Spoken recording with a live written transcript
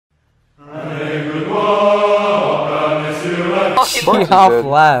He half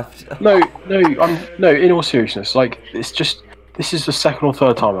left. No, in all seriousness, like, it's just, this is the second or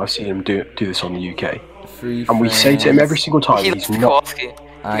third time I've seen him do this on the UK. And we say to him every single time, he's not...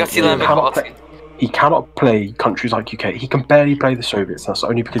 He cannot play countries like UK. He can barely play the Soviets. That's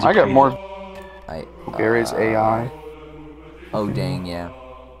only because he I got played more. Right, Bulgaria's AI. Oh dang, yeah.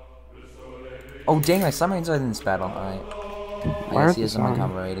 Oh dang, my submarines are in this battle. Alright. I guess he has my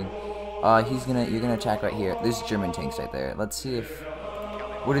combo rating. You're gonna attack right here. There's German tanks right there. Let's see if...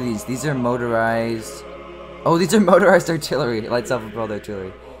 What are these? These are motorized... Oh, these are motorized artillery. Light self-propelled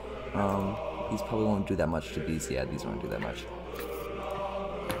artillery. These probably won't do that much to these. Yeah, these won't do that much.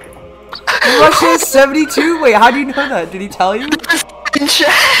 Russia is 72? Wait, how do you know that? Did he tell you?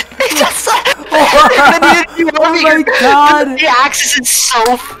 Oh my god! The Axis is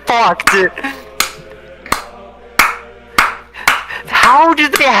so fucked. How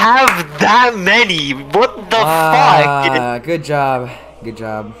did they have that many? What the fuck? Good job. Good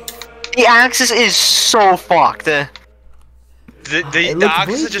job. The Axis is so fucked. The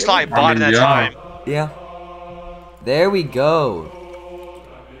Axis is just like bought that time. Yeah. There we go.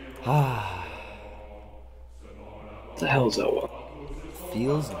 What the hell is that one?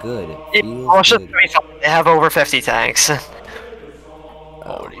 Feels good. Russia, they have over 50 tanks.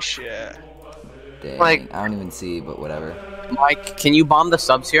 Holy shit. Dang, like, I don't even see, but whatever. Mike, can you bomb the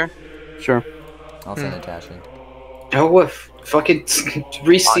subs here? Sure. I'll send Natasha. Oh, fucking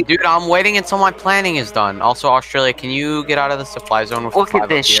receive. Dude, I'm waiting until my planning is done. Also, Australia, can you get out of the supply zone with Look at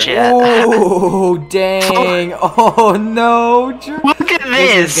this shit. Oh, dang. Oh, no. Look at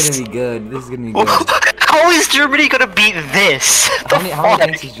this. This is gonna be good. This is gonna be good. How is Germany gonna beat this? How many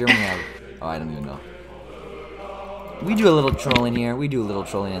tanks does Germany have? Oh, I don't even know. We do a little trolling here. We do a little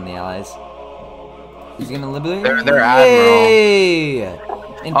trolling in the Allies. He's gonna liberate. They're admiral.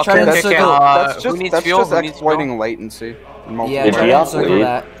 And try to circle. That's just exploiting latency. Yeah, try to circle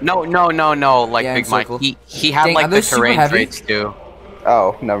that. No. Like Big Mike, he had like the terrain traits too.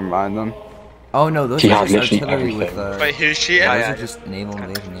 Oh, never mind then. Oh no, those are just artillery with. Wait, who's she? Those are just naval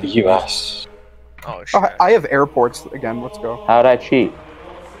invasion. The US. Oh shit. I have airports again. Let's go. How'd I cheat?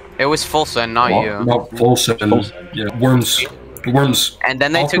 It was full send, not you. Not full send. Yeah, Worms. And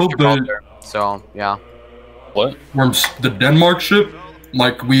then they took Gibraltar. So yeah. What? Worms. The Denmark ship.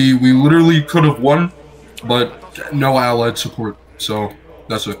 Like we literally could have won, but no allied support. So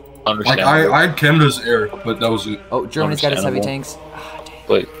that's it. Like I had Canada's air, but that was it. Oh, Germany's got its heavy tanks.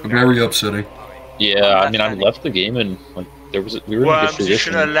 But very upsetting. Yeah, I mean I left the game and like we were in a good position. You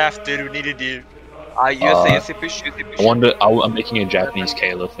should have left, dude. We needed you. I'm making a Japanese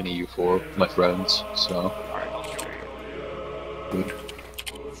Caliph and a U4 with my friends, so.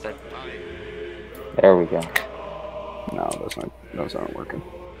 There we go. No, those aren't working.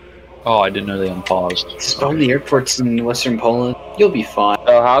 Oh, I didn't know they unpaused. Just bomb the airports in Western Poland. You'll be fine.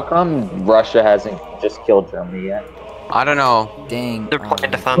 So how come Russia hasn't just killed Germany yet? I don't know. Dang. They're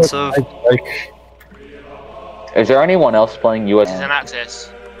playing defensive. Is there anyone else playing US? This is an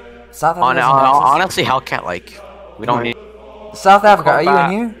Axis. South Africa. Honestly, Hellcat, like, we don't need. South Africa, are you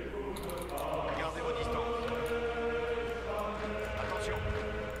in here?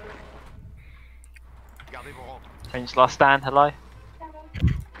 French last stand, hello?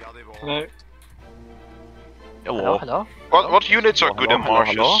 Hello. Hello, hello? What units are good in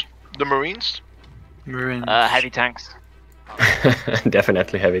marshes? The Marines? Marines. Heavy tanks.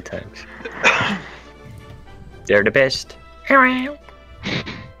 Definitely heavy tanks. They're the best. Dang,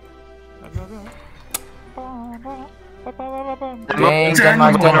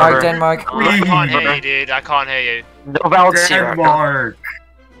 Denmark. I can't hear you, dude. I can't hear you. No belts here. Denmark.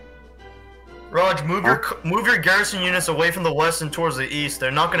 Raj, move your garrison units away from the west and towards the east.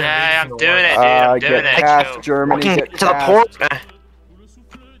 They're not gonna. Yeah, I'm doing it, dude. I'm doing it. Past Germany. Get to the port.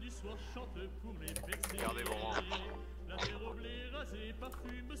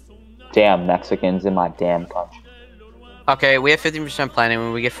 Damn Mexicans in my damn country. Okay, we have 15% planning.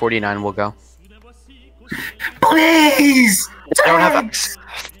 When we get 49, we'll go. Please! I don't have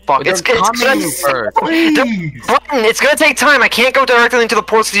fuck, it's gonna take time. I can't go directly into the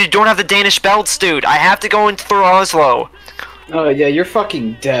ports because you don't have the Danish belts, dude. I have to go in through Oslo. Oh yeah, you're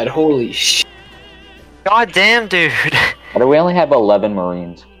fucking dead. Holy shit. God damn, dude. We only have 11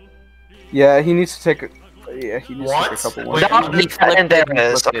 Marines. Yeah, he needs to take a... Yeah, he needs to take a couple more. And there it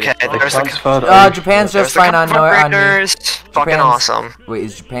is. Okay, there's the... Japan's just fine on fucking awesome. Wait,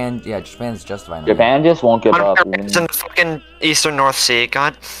 is Japan... Yeah, Japan's just fine. Japan just won't give up. It's in the fucking Eastern North Sea,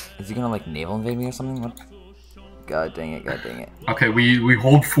 god. Is he gonna, like, naval invade me or something? What? God dang it, god dang it. Okay, we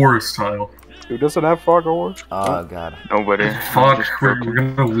hold forest tile. Who doesn't have fog war? Oh god. Nobody. Fuck, we're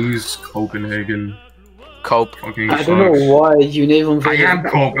gonna lose Copenhagen. Cope. I don't know why you named him. I am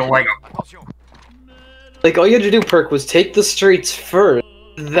Cope, like all you had to do, Perk, was take the straits first,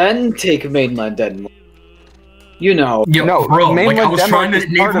 then take mainland Denmark. You know. Yo, No, bro, like I was Denmark trying to is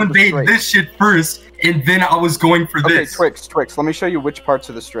part naval of the invade Straits. this shit first, and then I was going for Okay, this. Twix, let me show you which parts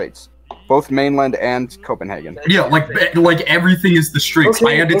of the Straits. Both mainland and Copenhagen. Yeah, like everything is the Straits.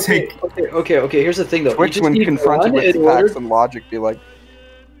 I had to take. Okay. Here's the thing, though. Twix, You just when need confronted one with in order- facts and logic, be like,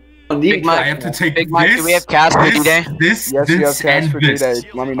 Big Mike, I have to take Big Mike, this, do we have cast for D-Day? this, yes, you have this, cash and for D-Day. this.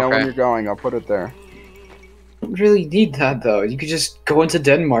 Let me know when you're going. I'll put it there. You don't really need that, though. You could just go into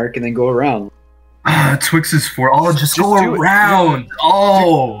Denmark and then go around. Twix is for. Oh, just go do it. around.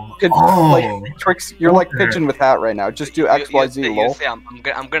 Oh, Like, Twix, you're like pigeon with hat right now. Just do X, Y, Z, lol.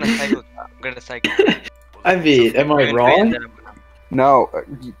 I'm gonna cycle. I'm gonna cycle. I mean, am I wrong? No,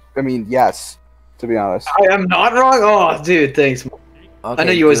 I mean, yes, to be honest. I am not wrong? Oh, dude, thanks. Okay, I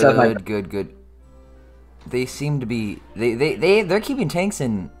know you always have my... Good. They seem to be they're keeping tanks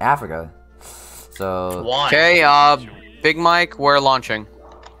in Africa. So Okay, Big Mike, we're launching.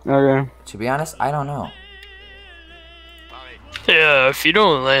 Okay. To be honest, I don't know. Yeah, if you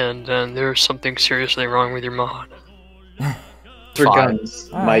don't land, then there's something seriously wrong with your mod. For guns,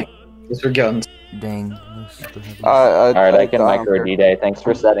 All Mike. It's for guns. Dang. Alright, I can micro D-Day. Thanks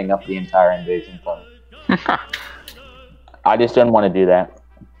for setting up the entire invasion plan. I just didn't want to do that.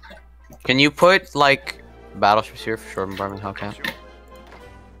 Can you put, like, battleships here for short bombardment Hellcat?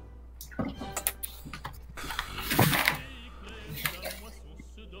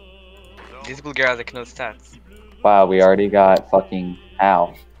 These Bulgarians like no stats. Wow, we already got fucking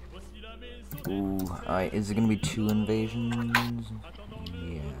Al. Ooh, alright, is it gonna be 2 invasions?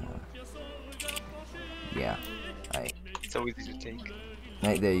 Yeah. Alright. It's so easy to take.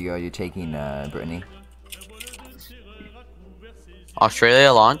 Right, there you go, you're taking Brittany.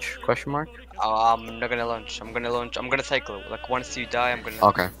 Australia launch? Question mark? I'm not gonna launch. I'm gonna cycle. Like once you die, I'm gonna.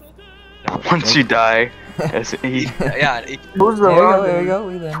 Okay. Once you die, yeah. Who's the There we go.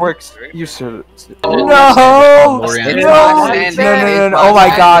 We land. Twix, you should. No! No! Oh my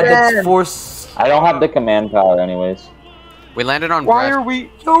god, that's force. I don't have the command power anyways. We landed on Why Brest. are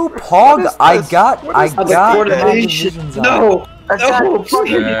we? Yo, Pog, I got my divisions out. No! No,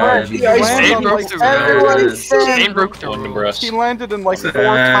 please! Spain broke the rules. He landed in like 4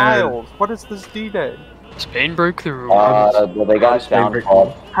 tiles. What is this D-Day? Spain broke the rules. Well, they got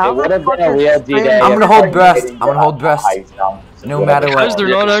downfalled. It would have been a real D-Day. I'm gonna hold Brest. I'm gonna hold Brest. No matter what. Because they're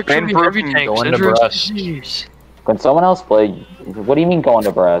not actually heavy tanks. Going to Brest. Can someone else play? What do you mean going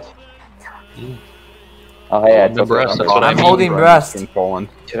to Brest? Oh yeah, it's Brest. I'm holding Brest. In Poland.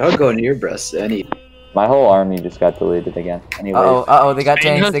 Dude, I'll go near Brest any. My whole army just got deleted again. Anyways. Uh-oh, they got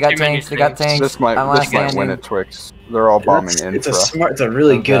tanks, they got tanks. This might win it, Twix. They're all bombing in. It's a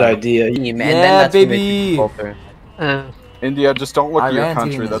really good idea. Yeah, baby! India, just don't look at your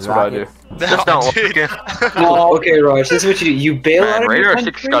country, that's what I do. Just don't look. Oh, okay, Raj, this is what you do. You bail out of your Radar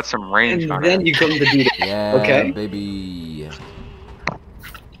country, 6 got some range and on then it. you come to D-Day. Yeah, Okay. baby.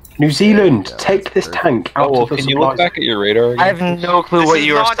 New Zealand, take this tank out Oh, of the can you look back at your radar I again? have no clue what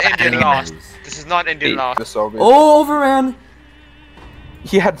you are Indian lost. This is not Indian lost. The Soviets. Oh, overran!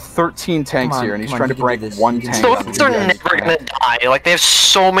 He had 13 tanks here, and he's trying to break 1 tank. So on the they're D-Day. never gonna die. Like they have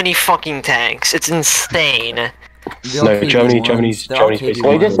so many fucking tanks. It's insane. No, Germany's basically. Can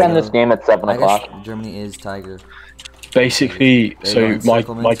we just end this game at 7 o'clock? Germany is Tiger. Basically, so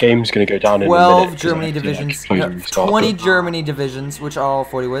my game's gonna go down in a minute. 12 Germany divisions. 20 Germany divisions, which are all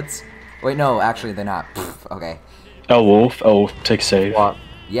 40 woods. Wait, no, actually they're not. Pfft, okay. Elwolf, take a save. What?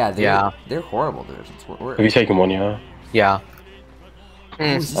 Yeah, they're horrible divisions. Have you taken one, yeah? Yeah.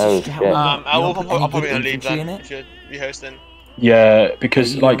 Oh shit. I'll probably gonna leave then if you're hosting. Yeah,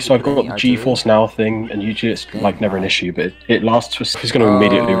 because like, so I've got the GeForce Now thing, and usually it's like never an issue, but it lasts for. It's gonna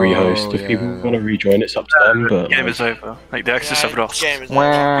immediately rehost. If people want to rejoin, it's up to them. But game is over. Like the access have lost. Wait, the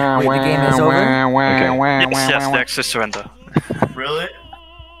game is over? Yes, the access surrender. Really?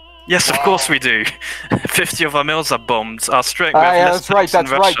 Yes, of course we do. 50 of our mills are bombed. Our strength. Yeah, that's right. Game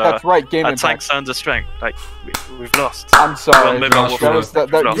our impact. tanks are under strength. Like we've lost. I'm sorry. Maybe I'll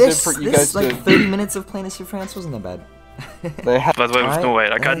This like 30 minutes of playing as your France wasn't that bad. By the way, with Norway,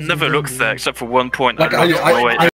 like I never looked there except for one point. Like, I looked Norway.